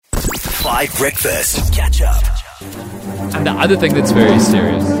5 Breakfast. Catch up. And the other thing that's very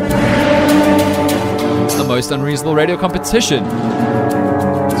serious, the most unreasonable radio competition.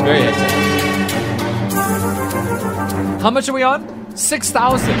 It's very hectic. How much are we on?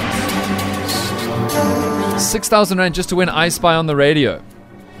 6,000. 6,000 rand just to win I Spy on the radio.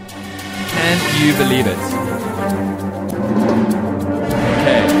 Can you believe it?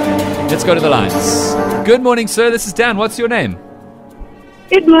 Okay, let's go to the lines. Good morning, sir. This is Dan. What's your name?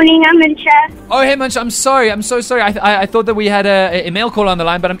 Good morning, I'm Mancha. Oh, hey, Mancha. I'm sorry. I'm so sorry. I thought that we had a mail call on the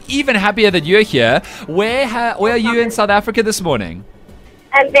line, but I'm even happier that you're here. Where are you in South Africa this morning?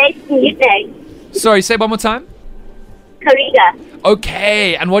 I'm based in Utah. Sorry, say it one more time. Kariega.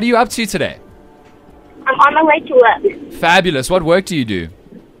 Okay, and what are you up to today? I'm on my way to work. Fabulous. What work do you do?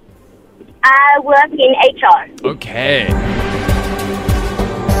 I work in HR. Okay.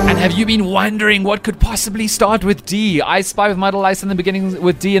 And have you been wondering what could possibly start with D? I Spy with Model Lice in the beginning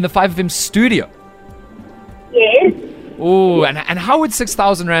with D in the 5FM studio. Yes. Ooh, and how would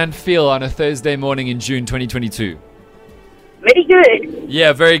 6,000 Rand feel on a Thursday morning in June 2022? Very good.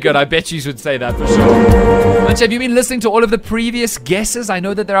 Yeah, very good. I bet you should say that for sure. Mancha, have you been listening to all of the previous guesses? I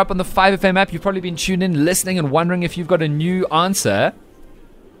know that they're up on the 5FM app. You've probably been tuned in, listening, and wondering if you've got a new answer.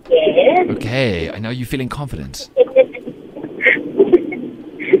 Yes. Okay, I know you're feeling confident.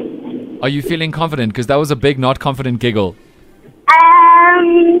 Are you feeling confident? Because that was a big not confident giggle.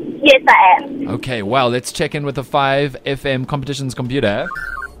 Yes, I am. Okay, well, let's check in with the 5FM competitions computer.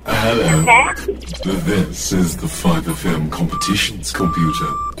 Hello. Okay. This is the 5FM competitions computer.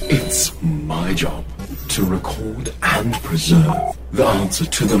 It's my job to record and preserve the answer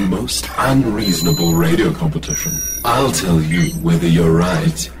to the most unreasonable radio competition. I'll tell you whether you're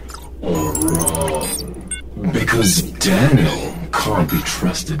right or wrong. Because Daniel can't be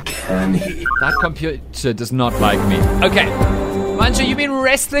trusted, can he? That computer does not like me. Okay. Mancha, you've been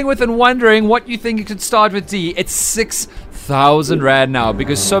wrestling with and wondering what you think it could start with D. It's 6,000 Rand now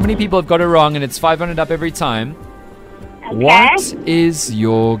because so many people have got it wrong and it's 500 up every time. Okay. What is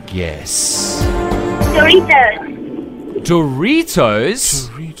your guess? Doritos. Doritos?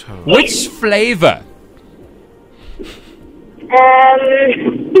 Which flavor?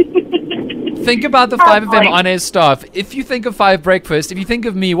 Think about the 5FM on-air staff. If you think of 5 Breakfast, if you think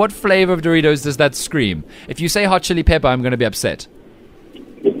of me, what flavor of Doritos does that scream? If you say hot chili pepper, I'm going to be upset.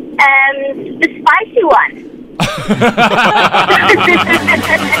 The spicy one.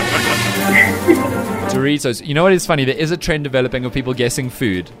 Doritos. You know what is funny? There is a trend developing of people guessing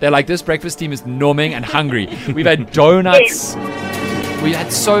food. They're like, this breakfast team is norming and hungry. We've had donuts. We've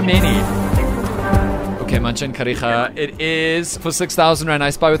had so many. Okay, Mancha and Kariega, it is for 6,000 Rand. I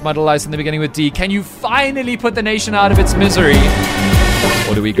Spy with Model Lice in the beginning with D. Can you finally put the nation out of its misery?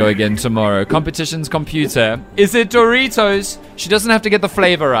 Or do we go again tomorrow? Competitions computer. Is it Doritos? She doesn't have to get the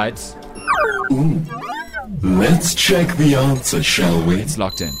flavor right. Ooh. Let's check the answer, shall we? It's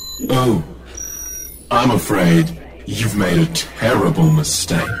locked in. Oh, I'm afraid you've made a terrible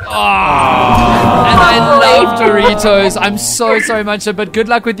mistake. And I love Doritos. I'm so sorry, Mancha, but good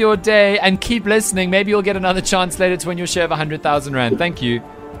luck with your day and keep listening. Maybe you'll get another chance later to win your share of 100,000 Rand. Thank you.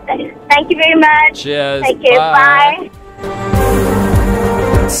 Thank you very much. Cheers. Thank you. Bye.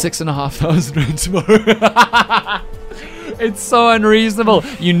 6,500 Rand tomorrow. It's so unreasonable.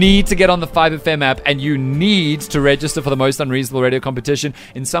 You need to get on the 5FM app and you need to register for the most unreasonable radio competition.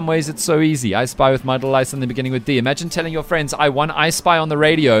 In some ways, it's so easy. I Spy with Model Lice in the beginning with D. Imagine telling your friends, I won I Spy on the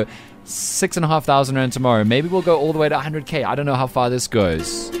radio. 6,500 Rand tomorrow. Maybe we'll go all the way to 100K. I don't know how far this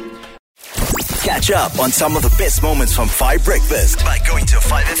goes. Catch up on some of the best moments from 5 Breakfast by going to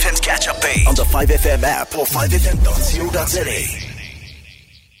 5FM's catch-up page on the 5FM app or 5FM.co.za.